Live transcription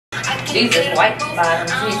These is white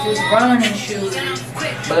bottoms. These is running shoes.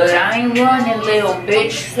 But I ain't running, little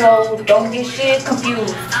bitch, so don't get shit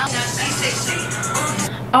confused.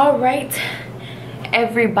 Alright,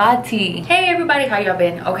 everybody. Hey everybody, how y'all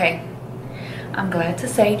been? Okay, I'm glad to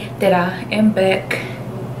say that I am back.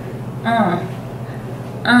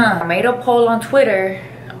 I made a poll on Twitter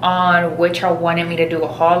on which I wanted me to do a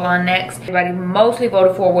haul on next. Everybody mostly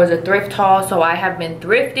voted for was a thrift haul, so I have been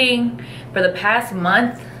thrifting for the past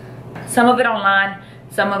month. Some of it online,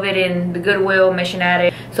 some of it in the Goodwill, Mission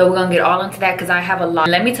Attic. So we're gonna get all into that because I have a lot.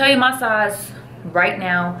 Let me tell you my size right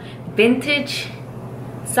now. Vintage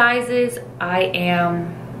sizes, I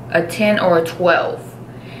am a 10 or a 12.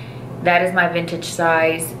 That is my vintage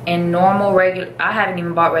size. And normal, regular, I haven't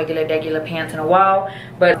even bought regular pants in a while,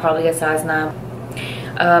 but probably a size 9.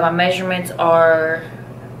 My measurements are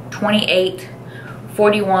 28,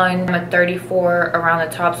 41, I'm a 34 around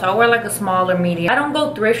the top, so I wear like a smaller medium. I don't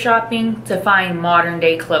go thrift shopping to find modern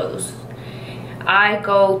day clothes. I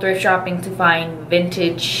go thrift shopping to find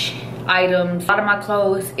vintage items. A lot of my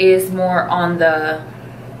clothes is more on the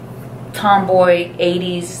tomboy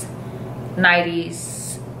 80s,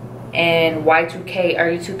 90s, and Y2K,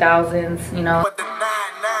 early 2000s, you know.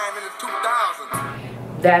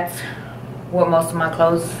 That's what most of my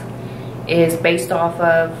clothes is based off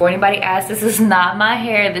of. For anybody asks, this is not my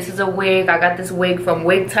hair, this is a wig. I got this wig from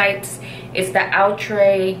Wig Types. It's the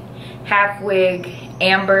Outre half wig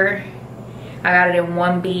Amber. I got it in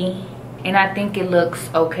 1B and I think it looks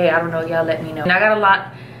okay. I don't know, y'all let me know. And I got a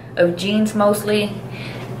lot of jeans mostly.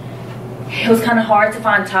 It was kind of hard to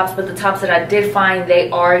find tops, but the tops that I did find, they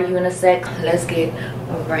are unisex. Let's get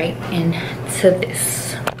right into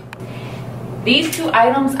this. These two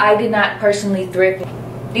items I did not personally thrift.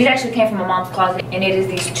 These actually came from my mom's closet, and it is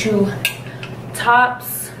these two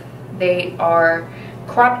tops. They are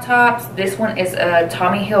crop tops. This one is a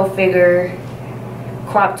Tommy Hilfiger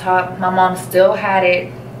crop top. My mom still had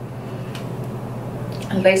it.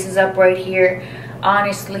 Laces up right here.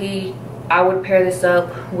 Honestly, I would pair this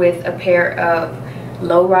up with a pair of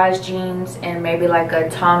low-rise jeans and maybe like a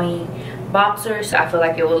Tommy boxer. So I feel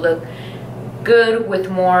like it will look good with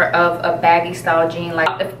more of a baggy style jean.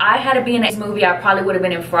 Like if I had to be in this movie, I probably would have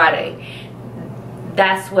been in Friday.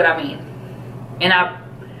 That's what I mean. And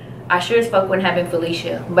I sure as fuck wouldn't have been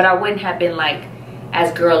Felicia, but I wouldn't have been like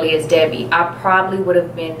as girly as Debbie. I probably would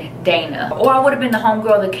have been Dana, or I would have been the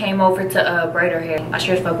homegirl that came over to braid her hair. I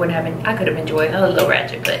sure as fuck wouldn't have been. I could have enjoyed a little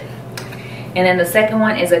ratchet, but. And then the second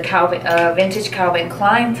one is a vintage Calvin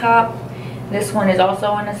Klein top. This one is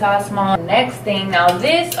also in a size small. Next thing, now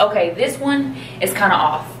this, okay, this one is kind of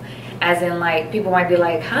off. As in, like, people might be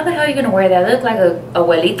like, how the hell are you gonna wear that? It looks like a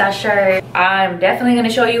abuelita shirt. I'm definitely gonna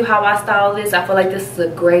show you how I style this. I feel like this is a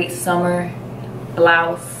great summer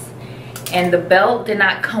blouse. And the belt did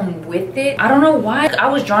not come with it. I don't know why I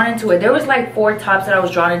was drawn into it. There was like 4 tops that I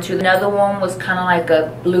was drawn into. Another one was kind of like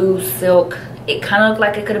a blue silk. It kind of looked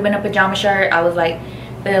like it could have been a pajama shirt. I was like,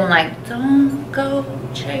 feeling like, don't go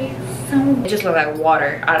chase. It just looked like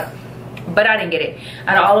water. But I didn't get it.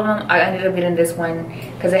 Out of all of them, I ended up getting this one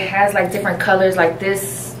because it has like different colors. Like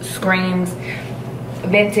this screams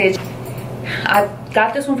vintage. I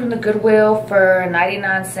got this one from the Goodwill for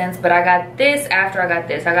 99 cents, but I got this after I got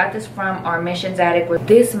this. I got this from our Mission Attic.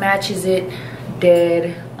 This matches it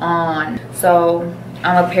dead on. So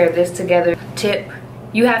I'm gonna pair this together. Tip: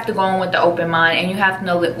 you have to go in with the open mind and you have to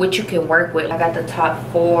know what you can work with. I got the top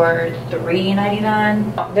for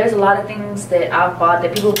 $3.99. There's a lot of things that I've bought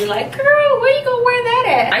that people will be like, girl, where you gonna wear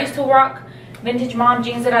that at? I used to rock vintage mom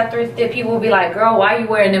jeans that I thrifted. People will be like, girl, why are you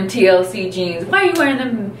wearing them TLC jeans? Why are you wearing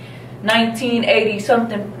them 1980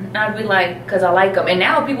 something? And I'd be like, because I like them. And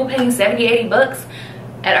now people paying 70, 80 bucks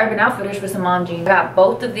at Urban Outfitters for some mom jeans. I got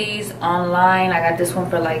both of these online. I got this one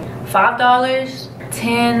for like $5,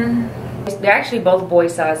 $10. They're actually both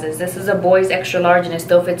boys sizes. This is a boys extra large and it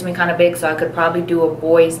still fits me kind of big, so I could probably do a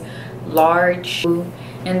boys large.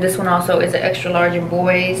 And this one also is an extra large in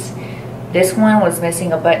boys. This one was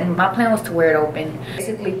missing a button. My plan was to wear it open.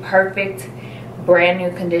 Basically perfect, brand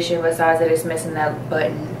new condition, besides that it's missing that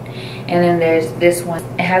button. And then there's this one.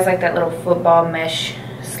 It has like that little football mesh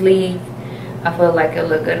sleeve. I feel like it'll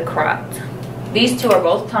look good cropped. These two are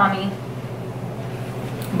both Tommy,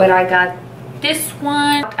 but I got this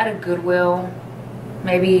one at a Goodwill,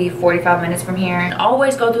 maybe 45 minutes from here.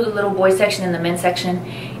 Always go through the little boy section and the men's section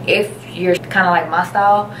if you're kind of like my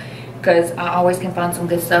style, because I always can find some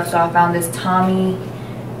good stuff. So I found this Tommy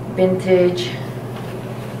vintage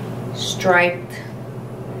striped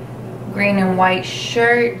green and white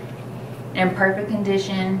shirt in perfect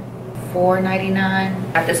condition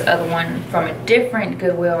 $4.99. Got this other one from a different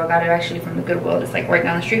Goodwill. I got it actually from the Goodwill. It's like right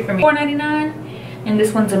down the street from me. $4.99. And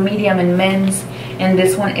this one's a medium in men's, and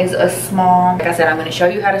this one is a small. Like I said, I'm going to show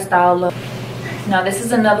you how to style up. Now this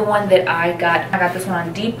is another one that I got this one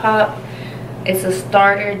on Depop. It's a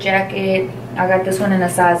starter jacket. I got this one in a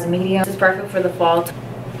size medium. This is perfect for the fall.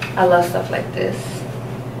 I love stuff like this.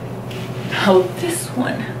 Oh, this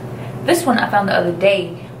one I found the other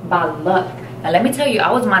day by luck. Now let me tell you,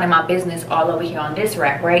 I was minding my business all over here on this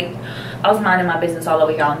rack, right? I was minding my business all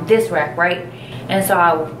over here on this rack, right? And so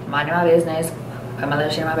I was minding my business, put my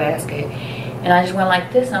little shit in my basket, and I just went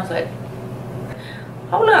like this, and I was like,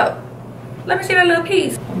 hold up, let me see that little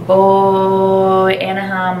piece. Boy,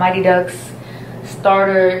 Anaheim Mighty Ducks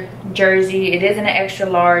starter jersey. It isn't an extra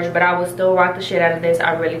large, but I would still rock the shit out of this.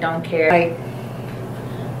 I really don't care. Like,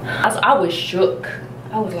 I was shook.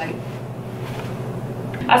 I was like,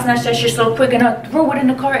 I snatched that shit so quick and I threw it in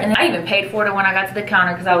the cart, and I even paid for it when I got to the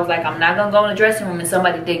counter because I was like, I'm not gonna go in the dressing room and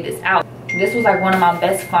somebody dig this out. This was like one of my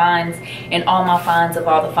best finds in all my finds of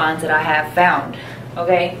all the finds that I have found.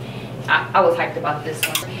 Okay, I was hyped about this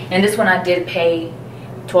one, and this one I did pay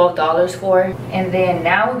 $12 for. And then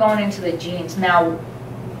now we're going into the jeans. Now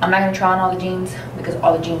I'm not gonna try on all the jeans because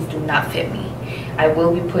all the jeans do not fit me. I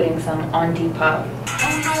will be putting some on Depop.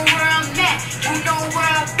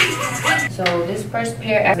 So this first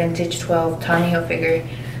pair, vintage 12 Tommy Hilfiger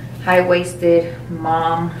high-waisted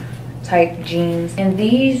mom type jeans, and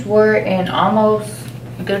these were in almost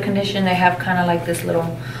good condition. They have kind of like this little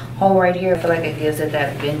hole right here. I feel like it gives it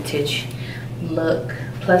that vintage look.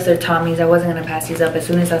 Plus they're Tommy's. I wasn't gonna pass these up. As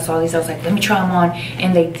soon as I saw these, I was like, let me try them on,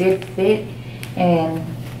 and they did fit. And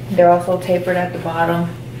they're also tapered at the bottom.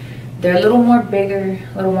 They're a little more bigger,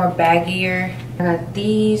 a little more baggier. I got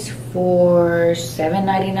these for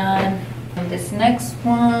 $7.99. And this next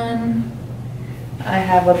one, I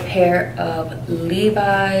have a pair of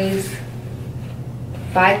Levi's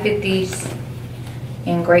 550s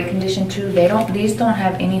in great condition too. These don't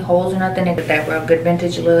have any holes or nothing. They get that real good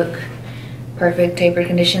vintage look. Perfect tapered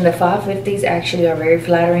condition. The 550s actually are very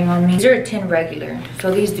flattering on me. These are a 10 regular,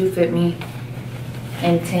 so these do fit me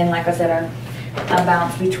in 10. Like I said, I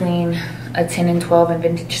bounce between a 10 and 12 in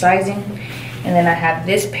vintage sizing. And then I have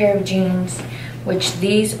this pair of jeans, which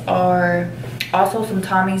these are also some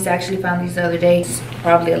Tommy's. I actually found these the other day. It's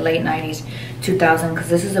probably a late 90s, 2000, because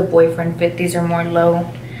this is a boyfriend fit. These are more low,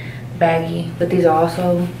 baggy, but these are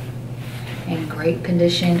also in great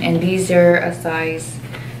condition. And these are a size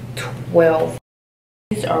 12.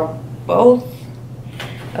 These are both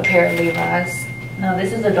a pair of Levi's. Now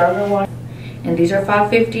this is a darker one, and these are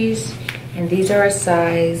 550s, and these are a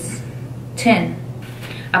size 10.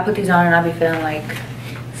 I put these on and I'll be feeling like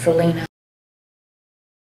Selena.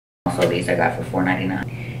 Also these I got for $4.99.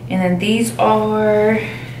 And then these are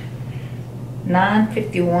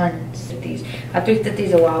 $9.51. These I thrifted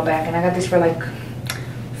these a while back, and I got these for like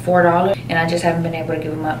 $4, and I just haven't been able to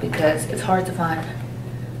give them up because it's hard to find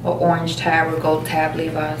an orange tab or gold tab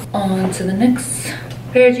Levi's. On to the next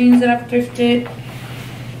pair of jeans that I've thrifted.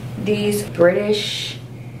 These British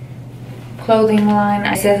clothing line.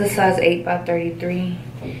 It says a size 8 by 33.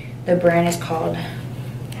 The brand is called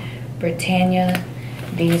Britannia.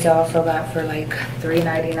 These I also got for like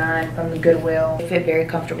 $3.99 from the Goodwill. They fit very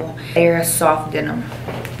comfortable. They're a soft denim.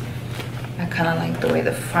 I kind of like the way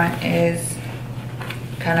the front is,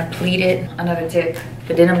 kind of pleated. Another tip,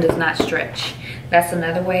 the denim does not stretch. That's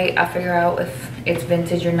another way I figure out if it's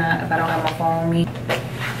vintage or not, if I don't have my phone on me.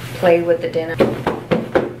 Play with the denim.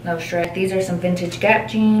 No stretch. These are some vintage Gap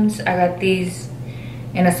jeans. I got these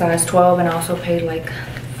in a size 12 and also paid like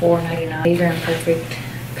 $4.99. These are in perfect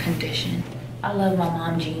condition. I love my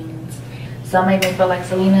mom jeans. Some make me feel like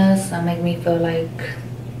Selena, some make me feel like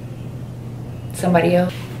somebody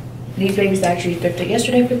else. These babies I actually thrifted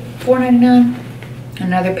yesterday for $4.99.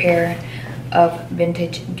 Another pair of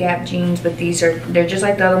vintage Gap jeans, but they're just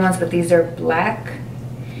like the other ones, but these are black.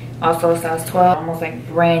 Also a size 12, almost like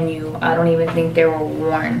brand new. I don't even think they were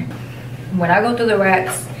worn. When I go through the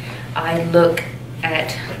racks, I look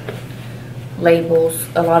at labels.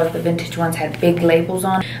 A lot of the vintage ones had big labels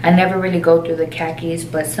on. I never really go through the khakis,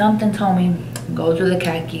 but something told me go through the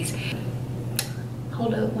khakis.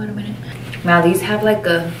 Hold up, wait a minute. Now these have like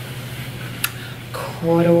a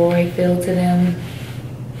corduroy feel to them.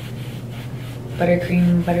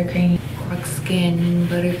 Buttercream, crook skin,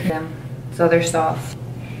 buttercream. So they're soft.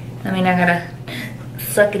 I mean, I gotta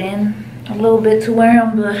suck it in a little bit to wear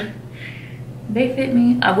them, but they fit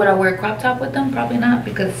me. Would I wear a crop top with them? Probably not,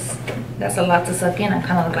 because that's a lot to suck in. I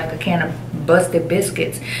kind of look like a can of busted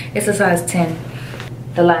biscuits. It's a size 10.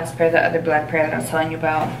 The last pair, the other black pair that I was telling you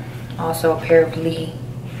about, also a pair of Lee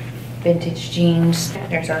vintage jeans.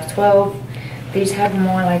 They're size 12. These have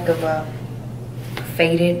more like of a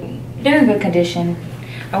faded. They're in good condition.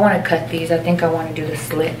 I want to cut these. I think I want to do the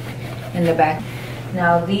slit in the back.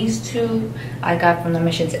 Now these two I got from the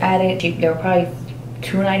Missions Added. They were probably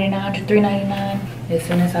 $2.99 to $3.99. As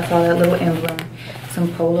soon as I saw that little emblem.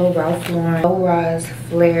 Some Polo, Ralph Lauren, low-rise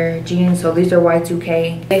flare jeans. So these are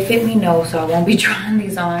Y2K. They fit me, no, so I won't be trying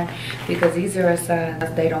these on because these are a size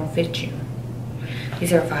they don't fit you.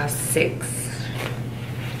 These are 5'6",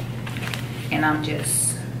 and I'm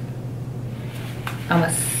a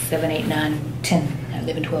 7, 8, 9, 10. I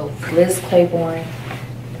live in 12. Liz Claiborne,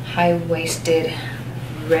 high-waisted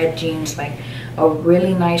red jeans, like a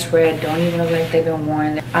really nice red. Don't even look like they've been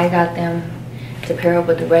worn. I got them to pair up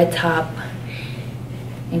with the red top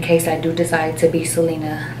in case I do decide to be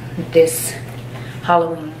Selena this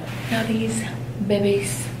Halloween. Now these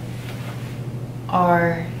babies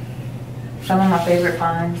are some of my favorite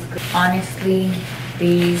finds. Honestly,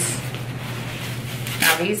 these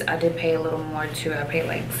I did pay a little more too. I paid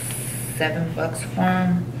like $7 for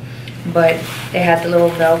them, but they had the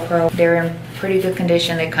little Velcro. They're in pretty good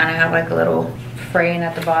condition. They kind of have like a little fraying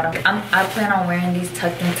at the bottom. I plan on wearing these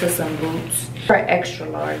tucked into some boots. They're extra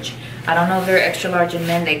large. I don't know if they're extra large in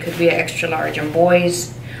men. They could be an extra large in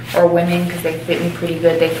boys or women because they fit me pretty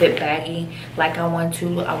good. They fit baggy like I want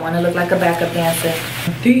to. I want to look like a backup dancer.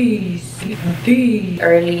 These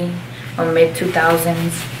early or mid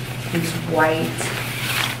 2000s, these white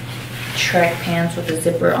track pants with a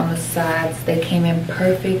zipper on the sides. They came in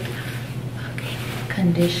perfect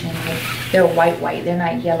condition. Like, they're white. They're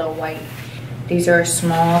not yellow white. These are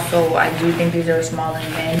small, so I do think these are small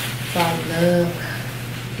in men. So I love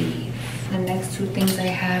these. The next two things I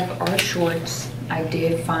have are shorts. I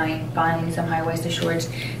did finally some high-waisted shorts.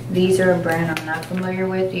 These are a brand I'm not familiar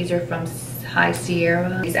with. These are from High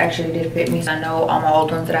Sierra. These actually did fit me. So I know all my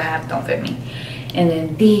old ones that I have don't fit me. And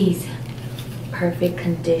then these perfect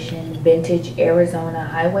condition vintage Arizona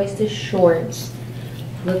high-waisted shorts.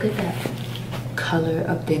 Look at that color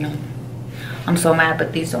of denim. I'm so mad,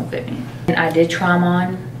 but these don't fit me. And I did try them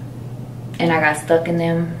on and I got stuck in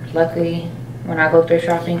them. Luckily, when I go thrift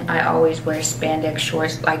shopping, I always wear spandex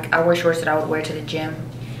shorts. Like, I wear shorts that I would wear to the gym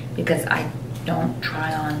because I don't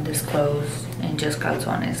try on this clothes and just got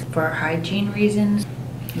on this for hygiene reasons.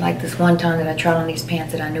 Like this one time that I tried on these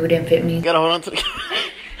pants that I knew didn't fit me. You gotta hold on to the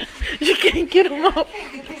you can't get them up.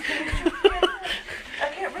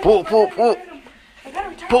 Pull.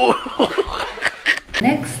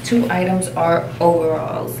 Next two items are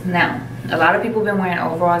overalls. Now, a lot of people have been wearing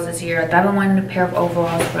overalls this year. I've been wanting a pair of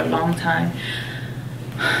overalls for a long time.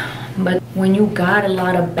 But when you got a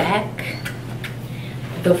lot of back,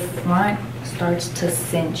 the front starts to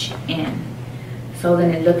cinch in. So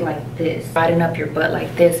then it looked like this, riding up your butt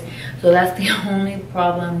like this. So that's the only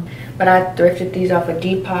problem. But I thrifted these off of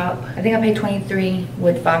Depop. I think I paid $23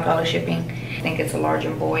 with $5 shipping. I think it's a large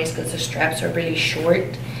in boys because the straps are really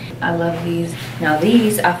short. I love these. Now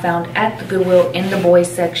these I found at the Goodwill in the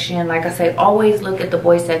boys section. Like I say, always look at the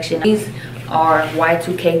boys section. These are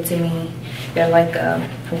Y2K to me. They're like a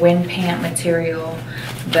wind pant material,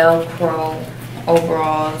 Velcro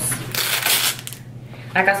overalls.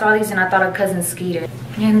 Like, I saw these and I thought of Cousin Skeeter.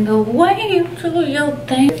 And the way you do your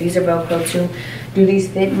thing. These are Velcro too. Do these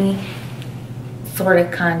fit me? Sort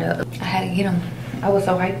of, kind of. I had to get them. I was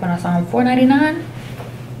so hyped when I saw them. $4.99.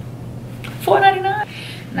 $4.99.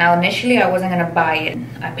 Now initially I wasn't gonna buy it.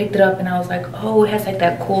 I picked it up and I was like, oh, it has like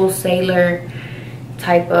that cool sailor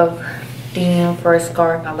type of theme for a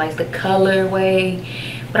scarf. I like the colorway,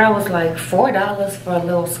 but I was like, $4 for a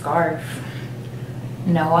little scarf.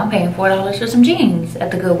 No, I'm paying $4 for some jeans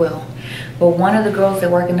at the Goodwill. But one of the girls that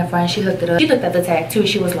work in the front, she hooked it up. She looked at the tag too.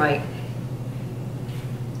 She was like,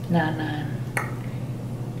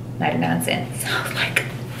 99 cents. I was like,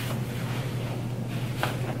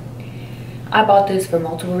 I bought this for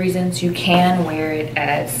multiple reasons. You can wear it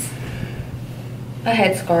as a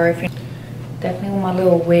headscarf. Definitely with my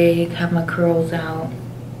little wig, have my curls out.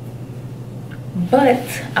 But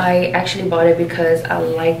I actually bought it because I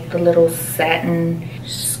like the little satin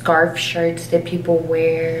scarf shirts that people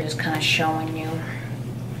wear. Just kind of showing you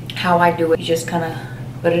how I do it. You just kind of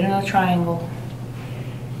put it in a triangle.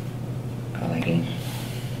 Go like it.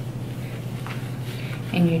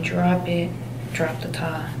 And you drop it, drop the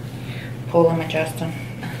top. Pull them, adjust them,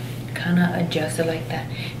 kind of adjust it like that.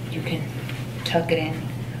 You can tuck it in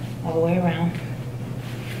all the way around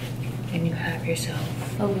and you have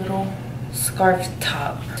yourself a little scarf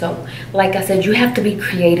top. So like I said, you have to be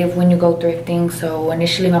creative when you go thrifting. So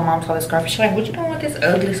initially my mom saw the scarf. She's like, what you doing with this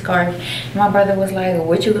ugly scarf? And my brother was like,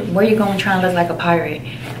 where you going trying to look like a pirate?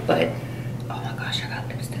 But oh my gosh, I got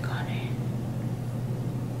lipstick on it.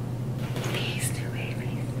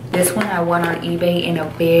 This one I won on eBay in a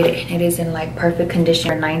bid, and it is in like perfect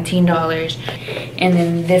condition for $19. And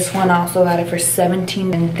then this one I also got it for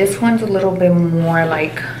 $17, and this one's a little bit more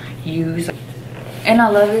like used. And I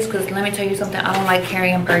love this because let me tell you something, I don't like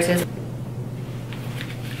carrying purses.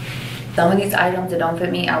 Some of these items that don't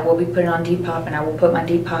fit me, I will be putting on Depop, and I will put my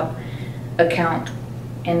Depop account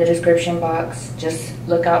in the description box. Just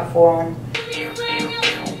look out for them.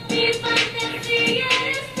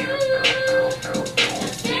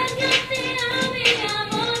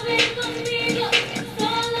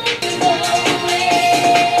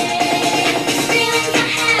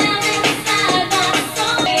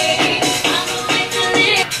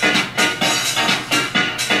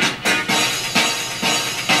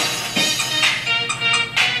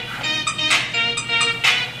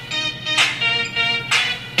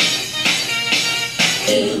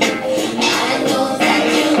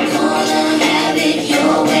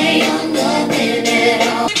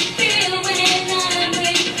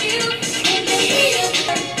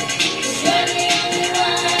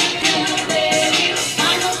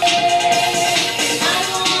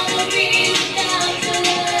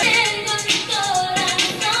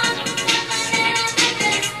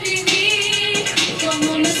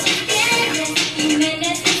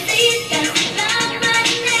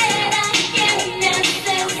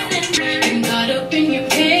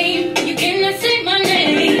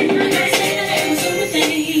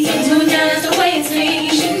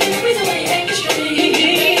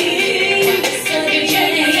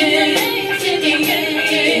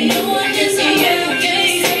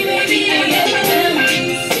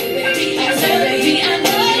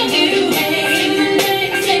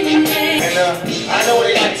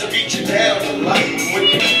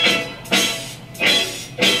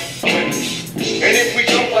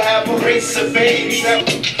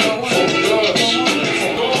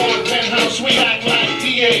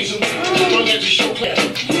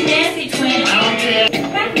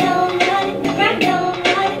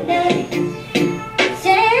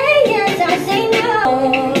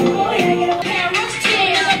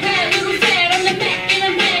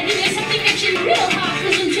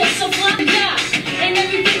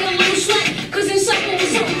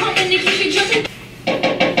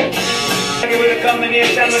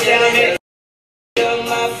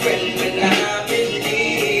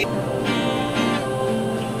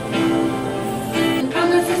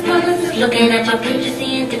 Looking at my pictures,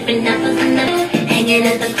 seeing different numbers and numbers. Hanging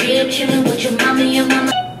at the crib, chilling with your mama, your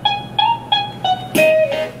mama.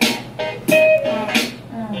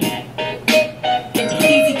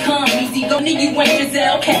 Easy come, easy go, nigga, you ain't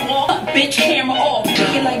Giselle. Can't walk, bitch, camera off.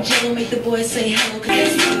 Looking like Jello, make the boys say hello, cause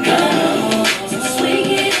it's my girl. Swing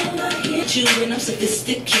it over here, chewing, I'm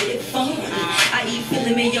sophisticated, fun. I eat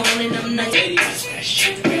filet mignon and I'm nice.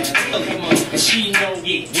 She know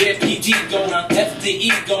it, where PD going,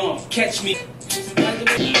 FDE going, catch me.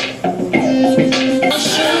 I'll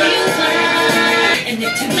show you why. And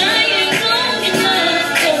if tonight ain't long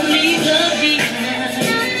enough, don't leave love behind.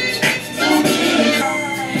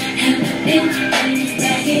 And then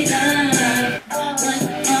back it up.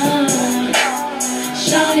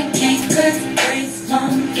 Shawty can't cut braids,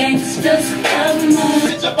 long gangsters, come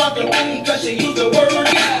on. It's about the room, cause she used the word.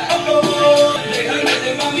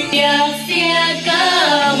 Ya se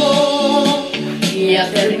acabó, ya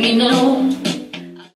terminó.